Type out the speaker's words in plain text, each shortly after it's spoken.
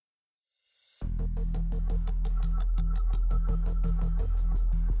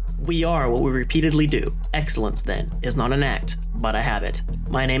We are what we repeatedly do. Excellence, then, is not an act, but a habit.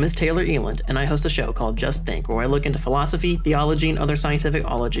 My name is Taylor Eland, and I host a show called Just Think, where I look into philosophy, theology, and other scientific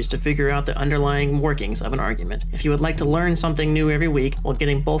ologies to figure out the underlying workings of an argument. If you would like to learn something new every week while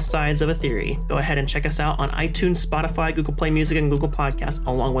getting both sides of a theory, go ahead and check us out on iTunes, Spotify, Google Play Music, and Google Podcasts,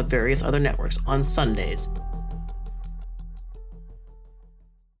 along with various other networks on Sundays.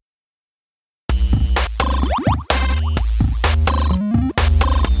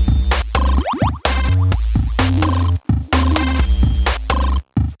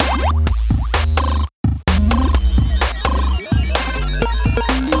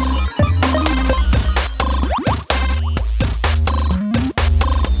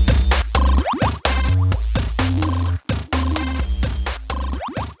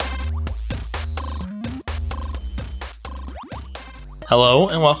 Hello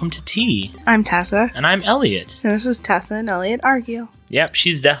and welcome to Tea. I'm Tessa. And I'm Elliot. And this is Tessa and Elliot Argue. Yep,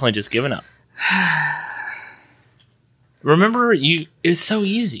 she's definitely just given up. Remember, it's so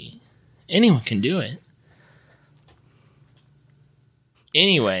easy. Anyone can do it.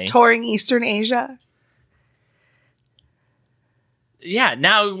 Anyway. Touring Eastern Asia. Yeah,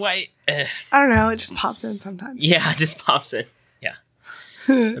 now why? I don't know, it just pops in sometimes. Yeah, it just pops in. Yeah.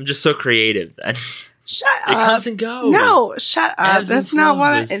 I'm just so creative then. Shut up. It comes and goes. No, shut up. Ebbs That's and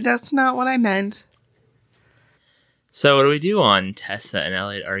not flows. that's not what I meant. So what do we do on Tessa and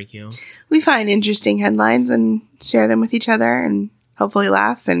Elliot Argue? We find interesting headlines and share them with each other and hopefully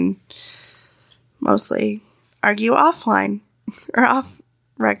laugh and mostly argue offline or off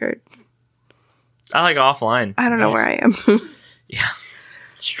record. I like offline. I don't know where I am. Yeah.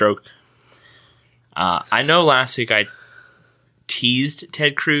 Stroke. I know last week I teased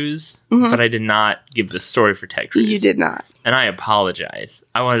Ted Cruz, but I did not give the story for Ted Cruz. You did not. And I apologize.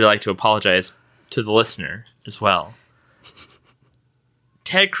 I wanted to apologize to the listener as well.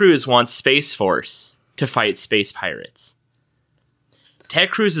 Ted Cruz wants Space Force to fight space pirates. Ted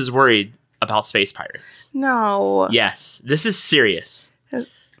Cruz is worried about space pirates. No. Yes, this is serious.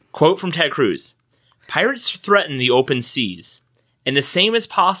 Quote from Ted Cruz. Pirates threaten the open seas, and the same is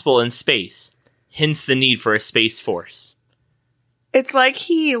possible in space, hence the need for a space force. It's like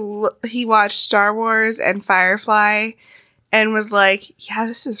he watched Star Wars and Firefly and was like, yeah,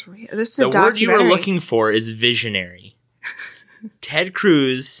 this is real. This is a documentary. The word you were looking for is visionary. Ted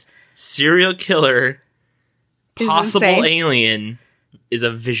Cruz, serial killer, possible alien, is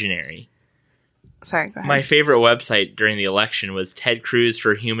a visionary. Sorry, go ahead. My favorite website during the election was Ted Cruz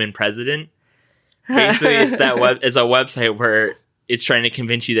for Human President. Basically, it's a website where it's trying to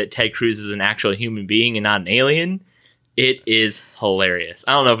convince you that Ted Cruz is an actual human being and not an alien. It is hilarious.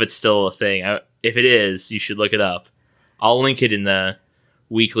 I don't know if it's still a thing. If it is, you should look it up. I'll link it in the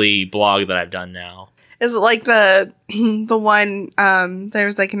weekly blog that I've done now. Is it like the one,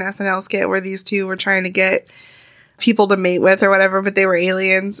 there's like an SNL skit where these two were trying to get people to mate with or whatever, but they were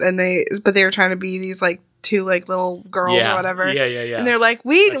aliens and they were trying to be these like two like little girls or whatever. Yeah. And they're like,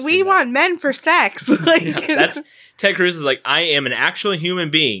 we want men for sex. Like, yeah, that's Ted Cruz is like, I am an actual human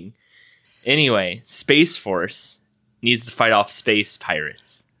being. Anyway, Space Force needs to fight off space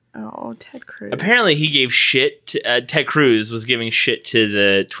pirates. Oh, Ted Cruz. Apparently he gave shit to, Ted Cruz was giving shit to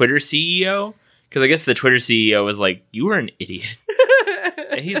the Twitter CEO. Because I guess the Twitter CEO was like, you were an idiot.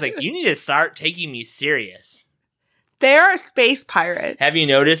 And he's like, you need to start taking me serious. They're space pirates. Have you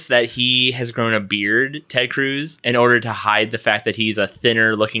noticed that he has grown a beard, Ted Cruz, in order to hide the fact that he's a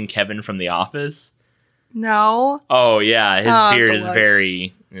thinner looking Kevin from The Office? No. Oh, yeah. His beard is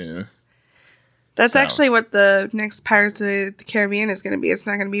very... That's actually what the next Pirates of the Caribbean is going to be. It's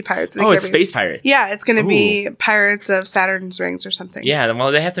not going to be Pirates of the Caribbean. Oh, it's Space Pirates. Yeah, it's going to be Pirates of Saturn's Rings or something. Yeah,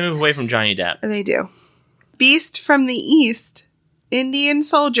 well, they have to move away from Johnny Depp. They do. Beast from the East. Indian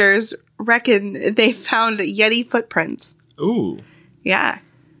soldiers reckon they found Yeti footprints. Ooh. Yeah.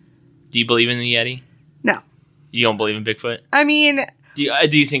 Do you believe in the Yeti? No. You don't believe in Bigfoot? I mean... Do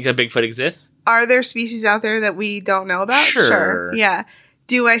you think that Bigfoot exists? Are there species out there that we don't know about? Sure. Yeah.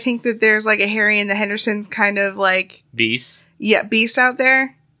 Do I think that there's like a Harry and the Hendersons kind of like... Beast? Yeah, beast out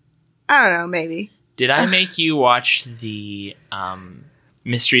there? I don't know, maybe. Did I make you watch the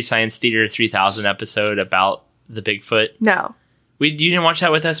Mystery Science Theater 3000 episode about the Bigfoot? No. You didn't watch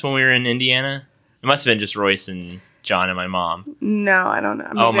that with us when we were in Indiana? It must have been just Royce and John and my mom. No, I don't know.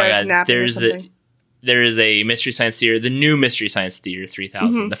 Maybe oh my I was god, napping there is a Mystery Science Theater, the new Mystery Science Theater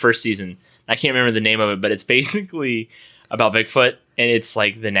 3000, the first season. I can't remember the name of it, but it's basically about Bigfoot, and it's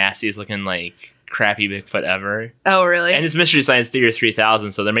like the nastiest looking like crappy Bigfoot ever. Oh, really? And it's Mystery Science Theater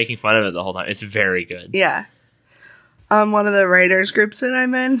 3000, so they're making fun of it the whole time. It's very good. Yeah. One of the writers groups that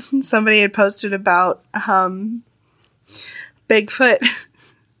I'm in, somebody had posted about Bigfoot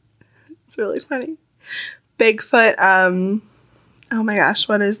It's really funny. Bigfoot, oh my gosh,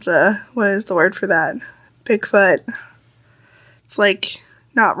 what is the word for that? Bigfoot. It's like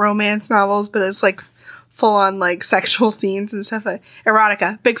not romance novels, but it's like full on like sexual scenes and stuff.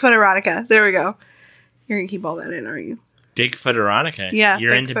 Erotica. Bigfoot erotica. There we go. You're gonna keep all that in, aren't you? Bigfoot erotica. Yeah.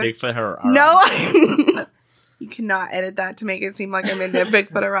 You're into Bigfoot erotica. No. You cannot edit that to make it seem like I'm into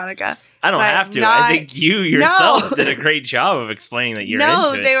Bigfoot erotica. I don't have to. I think you yourself did a great job of explaining that you're into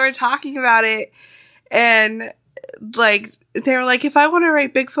it. No, they were talking about it, and like they were like, if I want to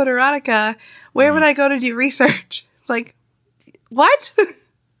write Bigfoot erotica, where would I go to do research? It's like, what?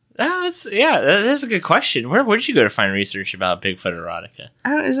 That's a good question. Where did you go to find research about Bigfoot erotica?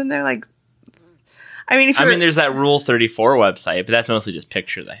 Isn't there like? I mean, there's that Rule 34 website, but that's mostly just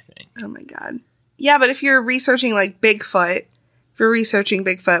pictures, I think. Oh my god. Yeah, but if you're researching like Bigfoot,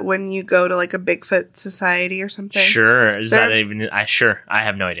 wouldn't you go to like a Bigfoot society or something? Sure. Is that even? I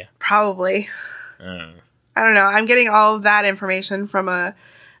have no idea. Probably. I don't know. I'm getting all of that information from an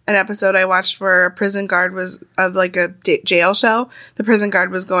episode I watched where a prison guard was of like a jail show. The prison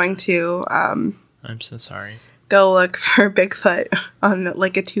guard was going to I'm so sorry. Go look for Bigfoot on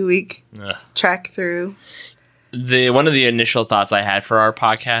like a 2-week trek through. One of the initial thoughts I had for our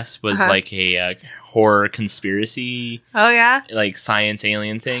podcast was like a horror conspiracy. Oh yeah, like science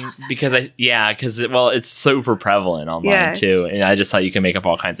alien thing because it's super prevalent online too, and I just thought you can make up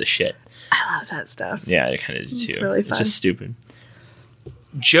all kinds of shit. I love that stuff. Yeah, I kind of do too. It's really fun. It's just stupid.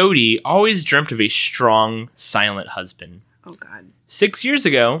 Jody always dreamt of a strong, silent husband. Oh god. 6 years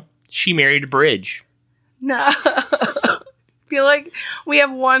ago, she married Bridge. No. I feel like we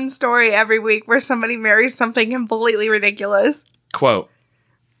have one story every week where somebody marries something completely ridiculous. Quote,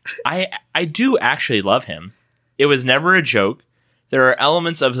 I do actually love him. It was never a joke. There are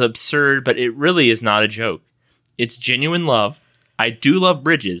elements of absurd, but it really is not a joke. It's genuine love. I do love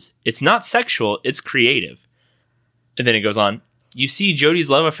Bridges. It's not sexual, it's creative. And then it goes on. You see,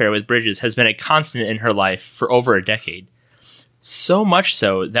 Jody's love affair with Bridges has been a constant in her life for over a decade. So much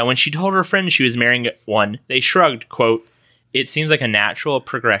so that when she told her friends she was marrying one, they shrugged, quote, it seems like a natural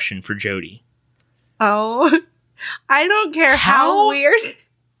progression for Jody. Oh, I don't care how weird.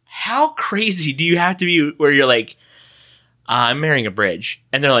 How crazy do you have to be where you're like, I'm marrying a Bridge.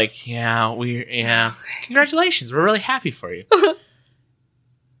 And they're like, congratulations. We're really happy for you.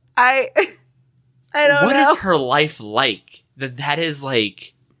 I don't know. What is her life like that is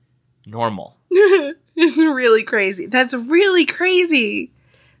like normal? It's really crazy. That's really crazy.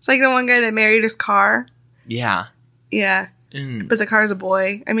 It's like the one guy that married his car. Yeah. Yeah. But the car's a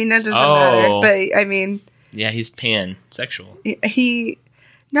boy. I mean, that doesn't matter. But, I mean... Yeah, he's pansexual.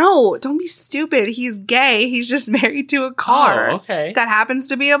 No, don't be stupid. He's gay. He's just married to a car. Oh, okay. That happens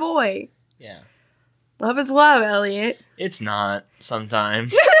to be a boy. Yeah. Love is love, Elliot. It's not,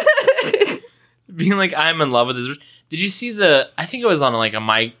 sometimes. Being like, I'm in love with this... Did you see I think it was on like a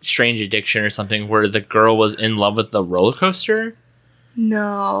My Strange Addiction or something where the girl was in love with the roller coaster?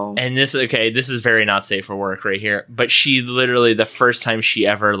 No. And this is very not safe for work right here. But she literally, the first time she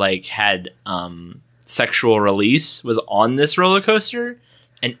ever like had sexual release was on this roller coaster.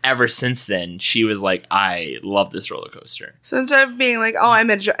 And ever since then, she was like, I love this roller coaster. So instead of being like, oh, I'm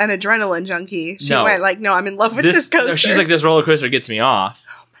an adrenaline junkie, she went like, no, I'm in love with this coaster. No, she's like, this roller coaster gets me off.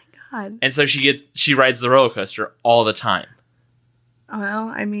 God. And so she rides the roller coaster all the time.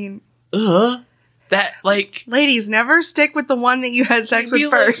 Well, I mean... That, like... Ladies, never stick with the one that you had sex with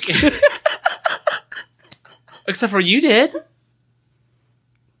first. Except for you did.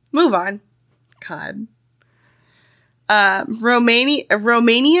 Move on. God.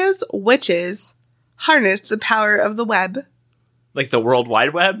 Romania's witches harness the power of the web. Like the World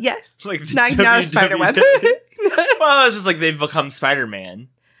Wide Web? Yes. Like not a spider web. Well, it's just like they've become Spider-Man.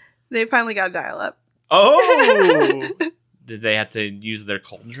 They finally got dial-up. Oh! Did they have to use their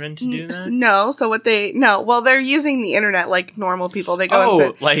cauldron to do that? No. So well, they're using the internet like normal people. They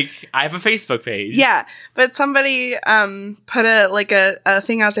go like I have a Facebook page. Yeah, but somebody put a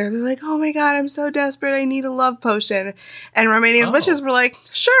thing out there. They're like, oh my god, I'm so desperate. I need a love potion. And Romania's witches were like,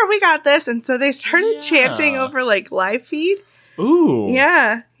 sure, we got this. And so they started chanting over like live feed. Ooh.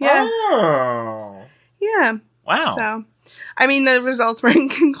 Yeah. Yeah. Oh. Yeah. Wow. So, I mean, the results were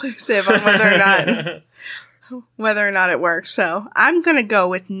inconclusive on whether or not it worked. So I'm going to go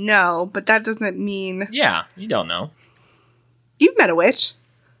with no, but that doesn't mean... Yeah, you don't know. You've met a witch.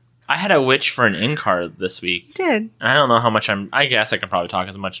 I had a witch for an in-card this week. You did. I don't know how much I guess I can probably talk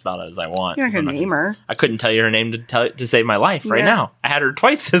as much about it as I want. You're not going to name her. I couldn't tell you her name to save my life right now. I had her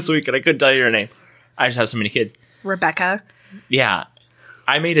twice this week and I couldn't tell you her name. I just have so many kids. Rebecca. Yeah.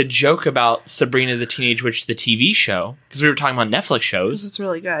 I made a joke about Sabrina the Teenage Witch, the TV show, because we were talking about Netflix shows. It's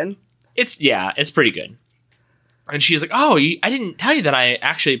really good. It's pretty good. And she's like, oh, I didn't tell you that I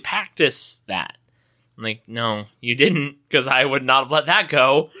actually practiced that. I'm like, no, you didn't, because I would not have let that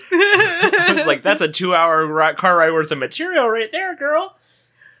go. I was like, that's a 2-hour car ride worth of material right there, girl.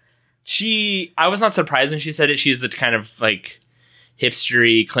 I was not surprised when she said it. She's the kind of like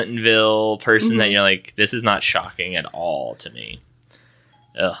hipstery Clintonville person that you're like, this is not shocking at all to me.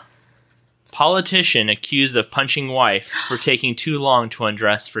 Ugh. Politician accused of punching wife for taking too long to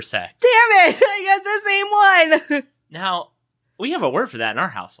undress for sex. Damn it! I got the same one! Now, we have a word for that in our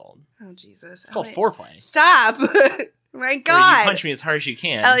household. Oh, Jesus. It's called foreplay. Stop! My God. Where you punch me as hard as you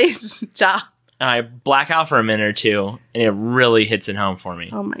can. Elliot, stop. And I black out for a minute or two, and it really hits it home for me.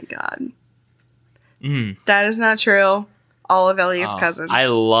 Oh, my God. That is not true. All of Elliot's cousins. I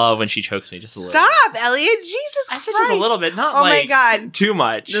love when she chokes me just a little bit. Stop, Elliot! Jesus Christ! I said just a little bit, not oh like my God. too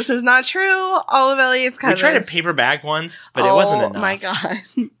much. This is not true. All of Elliot's cousins. We tried a paper bag once, but it wasn't enough. Oh my God.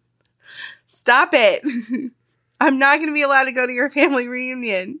 Stop it. I'm not going to be allowed to go to your family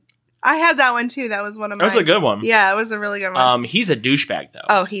reunion. I had that one too. That was one of mine. That was a good one. Yeah, it was a really good one. He's a douchebag though.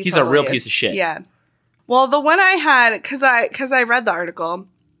 Oh, he's totally a real is. piece of shit. Yeah. Well, the one I had, because I read the article,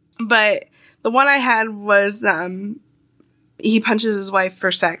 but the one I had was he punches his wife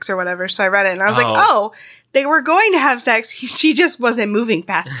for sex or whatever. So I read it and I was like, oh, they were going to have sex. She just wasn't moving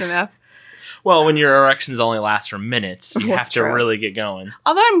fast enough. Well, when your erections only last for minutes, you have to really get going.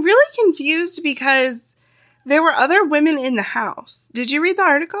 Although I'm really confused because there were other women in the house. Did you read the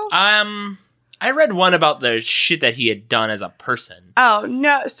article? I read one about the shit that he had done as a person. Oh,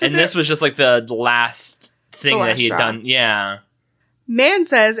 no. So and this was just like the last thing that he had straw. done. Yeah. Man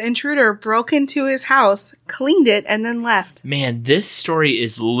says intruder broke into his house, cleaned it, and then left. Man, this story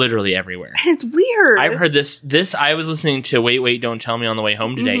is literally everywhere. And it's weird. I've heard this. I was listening to Wait, Don't Tell Me on the way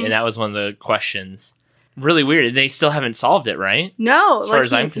home today, and that was one of the questions. Really weird. They still haven't solved it, right? No. As far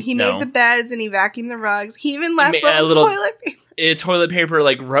as I'm he made the beds and he vacuumed the rugs. He even left a little toilet paper. Toilet paper,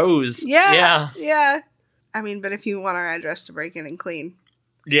 like, rose. Yeah. I mean, but if you want our address to break in and clean.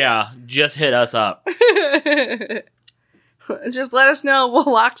 Yeah, just hit us up. Just let us know.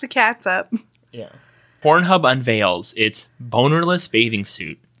 We'll lock the cats up. Yeah. Pornhub unveils its bonerless bathing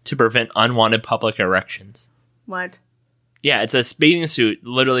suit to prevent unwanted public erections. What? Yeah, it's a bathing suit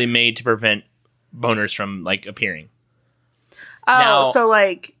literally made to prevent boners from, like, appearing. Oh, now, so,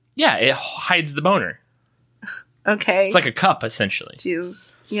 like... Yeah, it hides the boner. Okay. It's like a cup, essentially.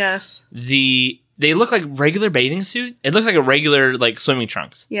 Jesus. Yes. They look like regular bathing suit. It looks like a regular, like, swimming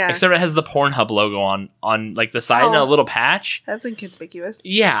trunks. Yeah. Except it has the Pornhub logo on like, the side and a little patch. That's inconspicuous.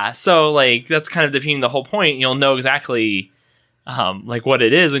 Yeah, so, like, that's kind of defeating the whole point. You'll know exactly, like, what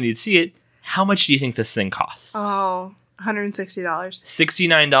it is when you see it. How much do you think this thing costs? Oh, $160.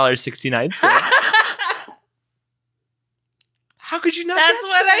 $69.69. How could you not That's guess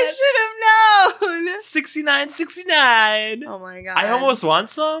what that? I should have known. $69.69. Oh my God. I almost want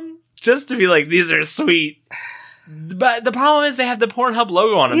some just to be like, these are sweet. But the problem is they have the Pornhub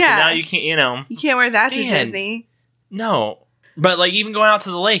logo on them, so now you can't, You can't wear that to Man. Disney. No. But, like, even going out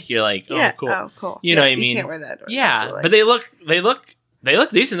to the lake, you're like, oh, cool. Oh, cool. You know what I mean? You can't wear that. Yeah, but they look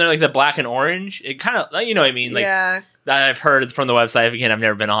decent. They're like the black and orange. It kind of, you know what I mean? Like, yeah. that I've heard from the website. Again, I've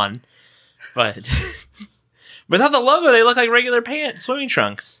never been on. But without the logo, they look like regular swimming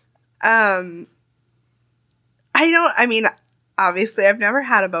trunks. Obviously, I've never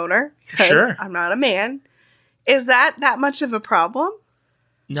had a boner. Sure. I'm not a man. Is that much of a problem?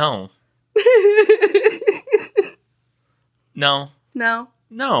 No. No.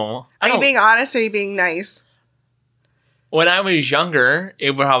 Are you being honest or are you being nice? When I was younger,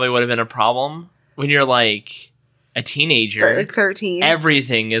 it probably would have been a problem. When you're like a teenager, Like 13.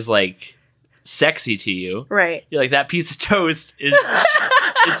 everything is like sexy to you. Right. You're like, that piece of toast is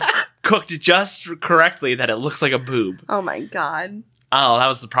it's cooked just correctly that it looks like a boob. Oh my God. Oh, that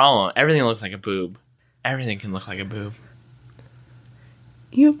was the problem. Everything looks like a boob. Everything can look like a boob.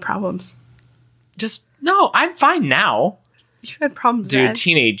 You have problems. No, I'm fine now. You had problems, Dude, Dad.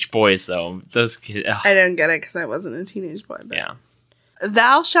 teenage boys, though. Those kids. Ugh. I didn't get it because I wasn't a teenage boy. But. Yeah.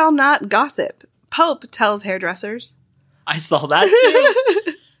 Thou shall not gossip. Pope tells hairdressers. I saw that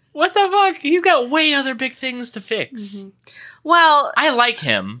too. What the fuck? He's got way other big things to fix. Mm-hmm. Well, I like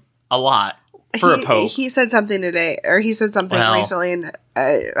him a lot for a pope. He said something today, or he said something recently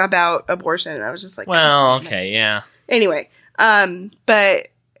about abortion. And I was just like, well, okay, yeah. Anyway, but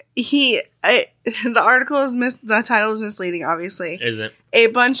the article is the title is misleading, obviously. Is it? A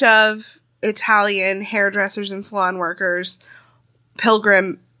bunch of Italian hairdressers and salon workers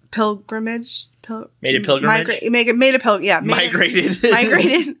pilgrimage made a pilgrimage? Migrated.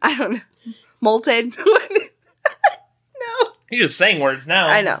 I don't know. Molted. No. You're just saying words now.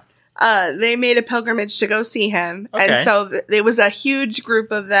 I know. They made a pilgrimage to go see him. Okay. And so it was a huge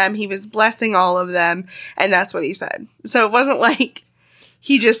group of them. He was blessing all of them. And that's what he said. So it wasn't like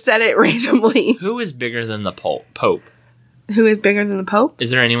he just said it randomly. Who is bigger than the Pope? Who is bigger than the Pope? Is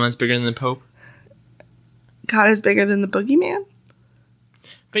there anyone that's bigger than the Pope? God is bigger than the boogeyman?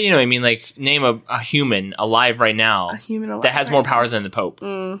 But you know what I mean? Like, name a human alive right now A human alive that has right more now. power than the Pope.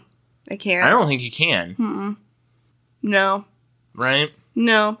 I can't. I don't think you can. No. Right?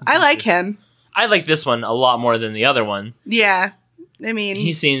 No. I like him. I like this one a lot more than the other one. Yeah. I mean,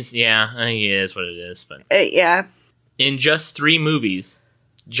 He seems, he is what it is. But yeah. in just 3 movies,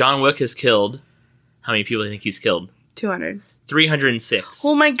 John Wick has killed. How many people do you think he's killed? 200. 306.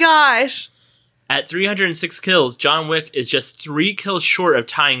 Oh my gosh. At 306 kills, John Wick is just 3 kills short of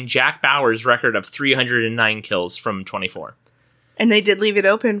tying Jack Bauer's record of 309 kills from 24. And they did leave it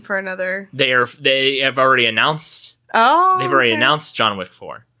open for another. They have already announced. Oh. They've already okay. announced John Wick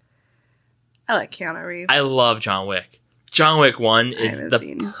 4. I like Keanu Reeves. I love John Wick. John Wick 1 is haven't the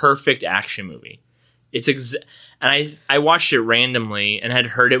seen. perfect action movie. It's and I watched it randomly and had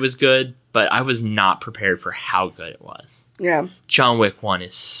heard it was good, but I was not prepared for how good it was. Yeah. John Wick 1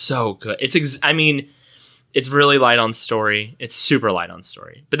 is so good. It's really light on story. It's super light on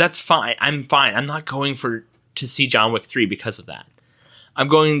story. But that's fine. I'm fine. I'm not going to see John Wick 3 because of that. I'm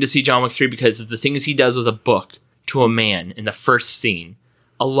going to see John Wick 3 because of the things he does with a book to a man in the first scene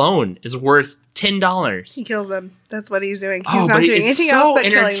alone is worth $10. He kills them. That's what he's doing. He's Oh, not but doing it's anything so else but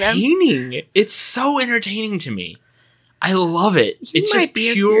killing them. entertaining. It's so entertaining to me. I love it. He It's might just be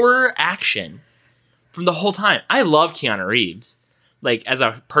a pure action from the whole time. I love Keanu Reeves. Like, as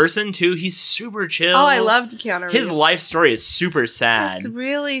a person, too, he's super chill. Oh, I loved Keanu Reeves. His life story is super sad. It's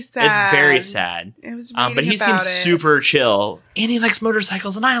really sad. It's very sad. It was But he seems super chill. And he likes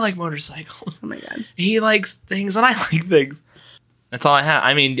motorcycles, and I like motorcycles. Oh my god. He likes things, and I like things. That's all I have.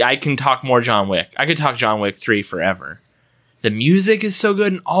 I mean, I can talk more John Wick. I could talk John Wick 3 forever. The music is so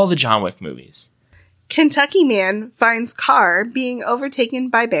good in all the John Wick movies. Kentucky man finds car being overtaken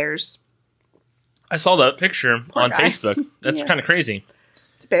by bears. I saw that picture on guy. Facebook. That's Yeah. kind of crazy.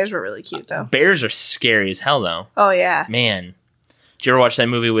 The bears were really cute though. Bears are scary as hell, though. Oh yeah. Man. Did you ever watch that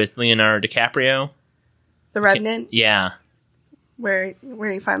movie with Leonardo DiCaprio? The Revenant, Yeah. where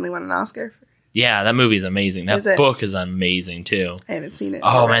he finally won an Oscar. Yeah, that movie's amazing. Is That it? book is amazing, too. I haven't seen it.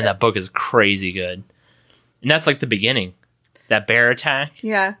 Oh, Never man, read that book is crazy good. And that's like the beginning. That bear attack. it.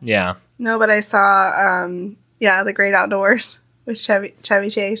 Yeah. Yeah. No, but I saw The Great Outdoors with Chevy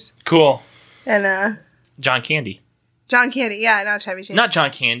Chase Cool. and John Candy. John Candy. Yeah, not Chevy Chase. Not John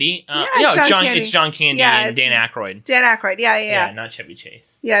Candy. Yeah, it's John Candy. It's John Candy Yeah, and it's- Dan Aykroyd. Dan Aykroyd. Yeah. Not Chevy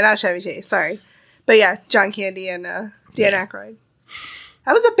Chase. Yeah, not Chevy Chase. Sorry. But yeah, John Candy and Dan Aykroyd.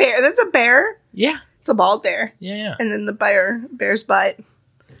 That was a bear. That's a bear. Yeah. It's a bald bear. Yeah. And then the bear's butt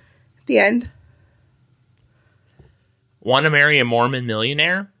at the end. Want to marry a Mormon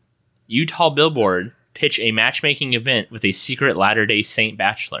millionaire? Utah Billboard pitch a matchmaking event with a secret Latter-day Saint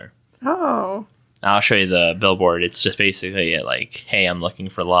bachelor. Oh. I'll show you the billboard. It's just basically like, hey, I'm looking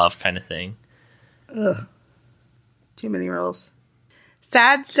for love kind of thing. Ugh. Too many rules.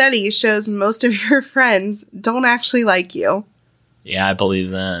 Sad study shows most of your friends don't actually like you. Yeah, I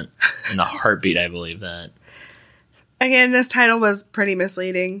believe that. In a heartbeat, I believe that. Again, this title was pretty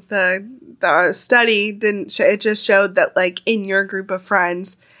misleading. The study didn't. It just showed that, like, in your group of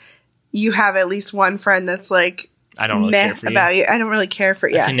friends, you have at least one friend that's like I don't really meh care for you. about you. I don't really care for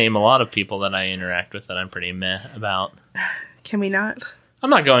I yeah. can name a lot of people that I interact with that I'm pretty meh about. Can we not I'm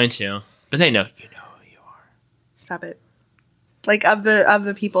not going to, but they know you know who you are. stop it? Like of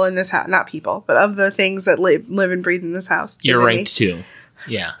the people in this house, not people, but of the things that live and breathe in this house. You're is it ranked 2.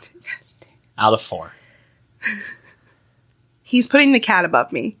 Yeah. Out of 4. He's putting the cat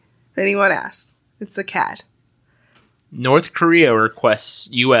above me. Anyone asks, it's the cat. North Korea requests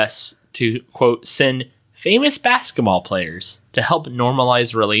U.S. to, quote, send famous basketball players to help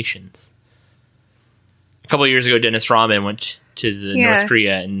normalize relations. A couple of years ago, Dennis Rodman went to the North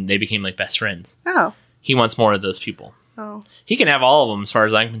Korea and they became like best friends. Oh, He wants more of those people. oh, He can have all of them as far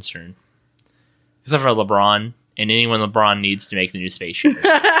as I'm concerned. Except for LeBron and anyone LeBron needs to make the new spaceship.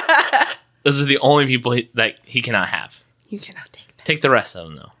 Those are the only people that he cannot have. you cannot take that. Take the rest of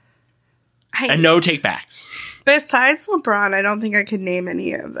them, though. And no take-backs. Besides LeBron, I don't think I could name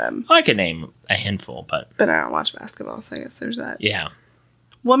any of them. I could name a handful, but But I don't watch basketball, so I guess there's that. yeah.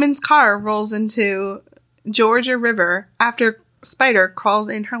 Woman's car rolls into Georgia River after spider crawls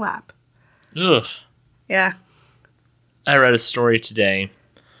in her lap. Ugh. Yeah. I read a story today.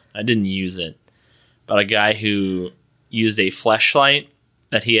 I didn't use it. But a guy who used a fleshlight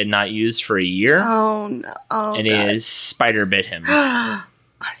that he had not used for a year. Oh no. Oh, and God. his spider bit him.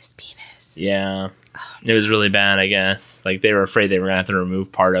 On his penis. Yeah. It was really bad, I guess. Like, they were afraid they were going to have to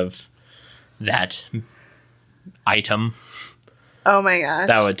remove part of that item. Oh my gosh.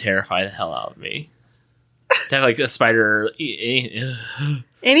 That would terrify the hell out of me. To have, like, a spider...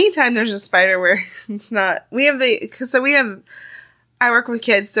 Anytime there's a spider where it's not... I work with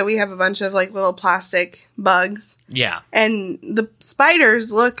kids, so we have a bunch of, like, little plastic bugs. Yeah. And the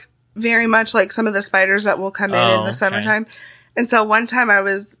spiders look very much like some of the spiders that will come in the summertime. And so one time I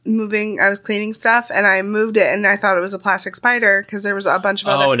was cleaning stuff, and I moved it, and I thought it was a plastic spider, because there was a bunch of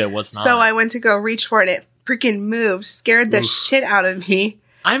other... Oh, and it was not. So I went to go reach for it, and it freaking moved. Scared the shit out of me.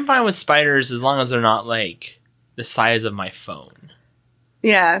 I'm fine with spiders as long as they're not, like, the size of my phone.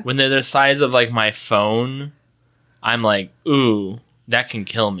 Yeah. When they're the size of, like, my phone, I'm like, ooh, that can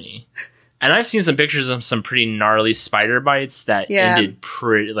kill me. And I've seen some pictures of some pretty gnarly spider bites that ended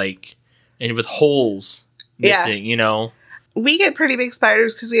pretty, like, and with holes missing, you know? We get pretty big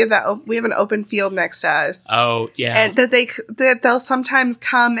spiders because we have an open field next to us. Oh, yeah. And that they'll sometimes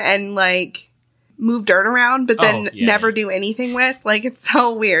come and, like, move dirt around, but then never do anything with. Like, it's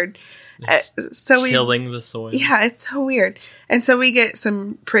so weird. Tilling the soil. Yeah, it's so weird. And so we get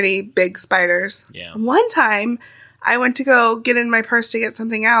some pretty big spiders. Yeah. One time, I went to go get in my purse to get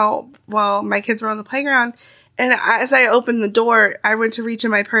something out while my kids were on the playground. And as I opened the door, I went to reach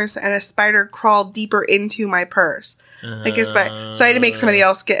in my purse, and a spider crawled deeper into my purse. Like a spider. So I had to make somebody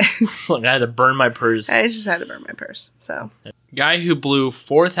else get... Look, I had to burn my purse. I just had to burn my purse, so... Guy who blew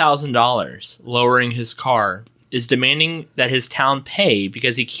 $4,000 lowering his car is demanding that his town pay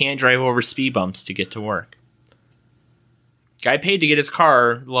because he can't drive over speed bumps to get to work. Guy paid to get his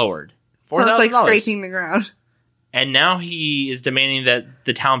car lowered. So it's like scraping the ground. And now he is demanding that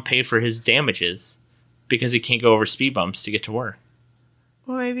the town pay for his damages because he can't go over speed bumps to get to work.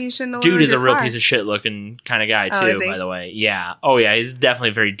 Well, maybe you shouldn't have Dude is a real car. piece of shit looking kind of guy, too, is he? by the way. Yeah. Oh, yeah. He's definitely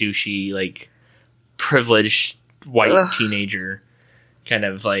a very douchey, like, privileged white teenager. Kind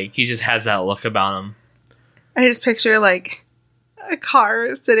of, like, he just has that look about him. I just picture, like, a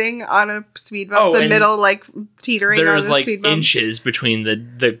car sitting on a speed bump, the middle, like, teetering on the like, speed bump. inches between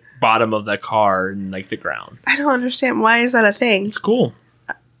the bottom of the car and, like, the ground. I don't understand. Why is that a thing? It's cool.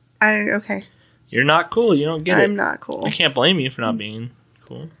 Okay. You're not cool. You don't get it. I'm not cool. I can't blame you for not being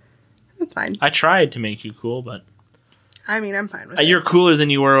cool. That's fine. I tried to make you cool, but... I mean, I'm fine with it. You're cooler than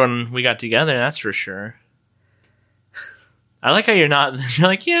you were when we got together, that's for sure. I like how you're not... You're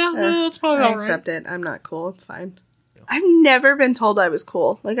like, yeah, well, that's probably all I right. accept it. I'm not cool. It's fine. I've never been told I was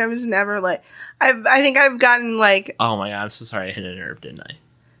cool. Like, I was never, like... I think I've gotten, like... Oh my god, I'm so sorry I hit a nerve, didn't I?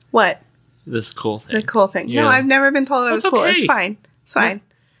 What? This cool thing. The cool thing. Yeah. No, I've never been told I was That's cool. okay. It's fine. It's fine.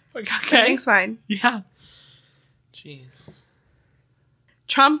 Okay. Everything's fine. Yeah. Jeez.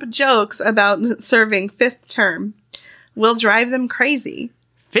 Trump jokes about serving fifth term will drive them crazy.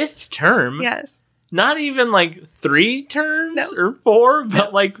 Fifth term? Yes. Not even like 3 terms No. or 4,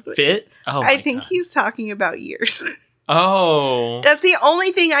 but like fifth? Oh, I think he's talking about years. Oh. That's the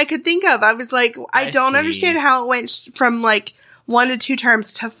only thing I could think of. I was like, I don't see. understand how it went from like 1 to 2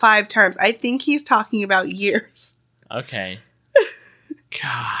 terms to 5 terms. I think he's talking about years. Okay.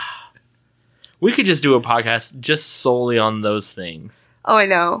 God. We could just do a podcast just solely on those things. Oh, I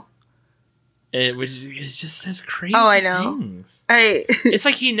know. It just says crazy Oh, I know. things. I It's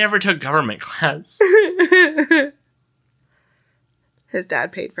like he never took government class. His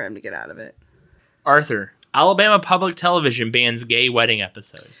dad paid for him to get out of it. Arthur, Alabama Public Television bans gay wedding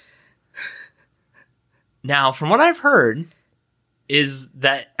episode. Now, from what I've heard, is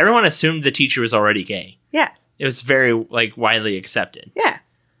that everyone assumed the teacher was already gay. Yeah. It was very, like, widely accepted. Yeah.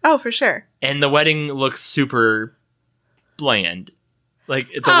 Oh, for sure. And the wedding looks super bland. Like,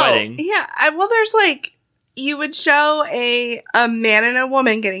 it's a wedding. Yeah. Well, there's like, you would show a man and a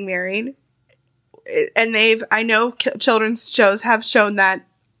woman getting married. And I know children's shows have shown that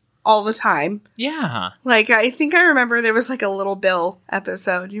all the time. Yeah. Like, I think I remember there was like a Little Bill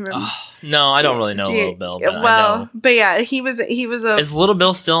episode. You remember? No, I don't really know Little Bill, but I know. But yeah, he was a... Is Little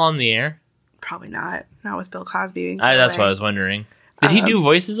Bill still on the air? Probably not. Not with Bill Cosby being That's what I was wondering. Did he do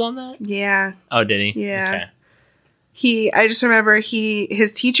voices on that? Yeah. Oh, did he? Yeah. Okay. I just remember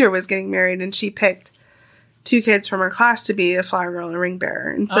his teacher was getting married and she picked 2 kids from her class to be a flower girl and a ring bearer.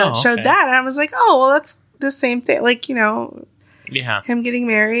 And so it showed that. And I was like, oh, well, that's the same thing. Like, you know, yeah, him getting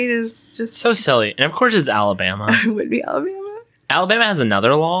married is just so silly. And of course it's Alabama. It would be Alabama. Alabama has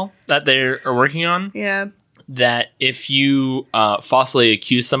another law that they are working on. Yeah. That if you falsely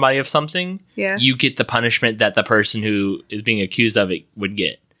accuse somebody of something, you get the punishment that the person who is being accused of it would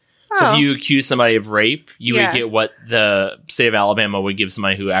get. So if you accuse somebody of rape, you would get what the state of Alabama would give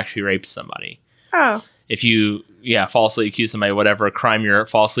somebody who actually raped somebody. Oh. if you falsely accuse somebody, whatever crime you're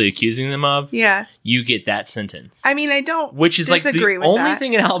falsely accusing them of, you get that sentence. I mean, I don't which is like the only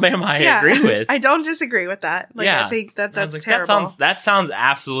thing in Alabama I agree with. I don't disagree with that. Like, I think that's like, terrible. That sounds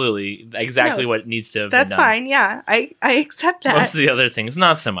absolutely exactly what needs to have been done. That's fine. Yeah, I accept that. Most of the other things,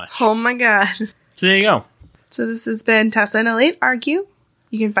 not so much. Oh my God. So there you go. So this has been Tessa and Elliot Argue.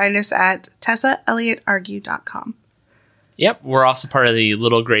 You can find us at TessaElliottArgue.com. Yep, we're also part of the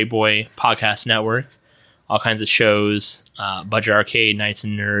Little Gray Boy podcast network. All kinds of shows, Budget Arcade, Knights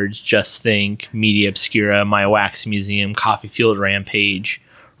and Nerds, Just Think, Media Obscura, My Wax Museum, Coffee Field Rampage,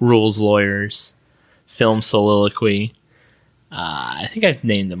 Rules Lawyers, Film Soliloquy. I think I've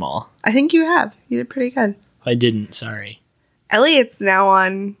named them all. I think you have. You did pretty good. I didn't, sorry. Elliot's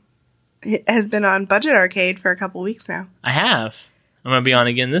has been on Budget Arcade for a couple weeks now. I have. I'm going to be on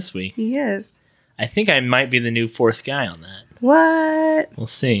again this week. He is. I think I might be the new fourth guy on that. What? We'll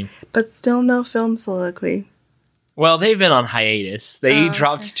see. But still no Film Soliloquy. Well, they've been on hiatus. They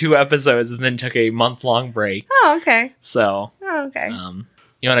dropped 2 episodes and then took a month-long break. Oh, okay. So. Oh, okay.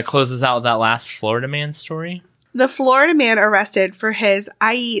 You want to close us out with that last Florida man story? The Florida man arrested for his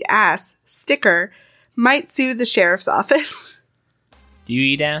 "I eat ass" sticker might sue the sheriff's office. Do you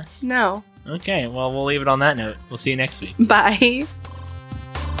eat ass? No. Okay, well, we'll leave it on that note. We'll see you next week. Bye.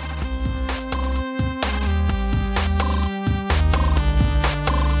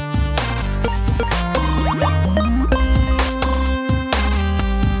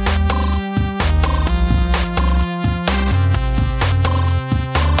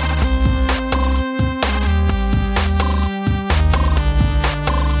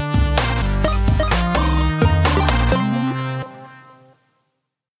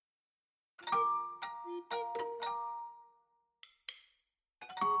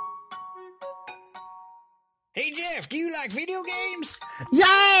 Hey Jeff, do you like video games?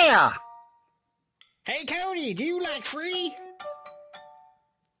 Yeah! Hey Cody, do you like free?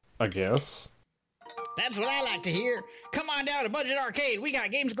 I guess. That's what I like to hear. Come on down to Budget Arcade. We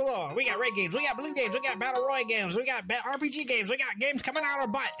got games galore. We got red games. We got blue games. We got battle royale games. We got RPG games. We got games coming out our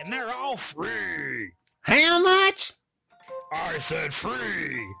butt, and they're all free. How much? I said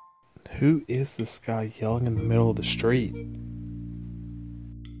free. Who is this guy yelling in the middle of the street?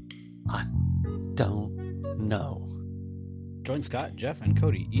 I don't know. Join Scott, Jeff, and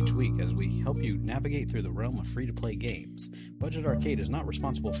Cody each week as we help you navigate through the realm of free-to-play games. Budget Arcade is not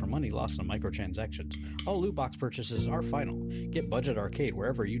responsible for money lost on microtransactions. All loot box purchases are final. Get Budget Arcade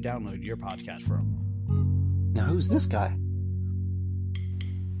wherever you download your podcast from. Now who's this guy?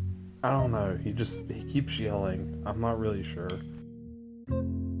 I don't know. He keeps yelling. I'm not really sure.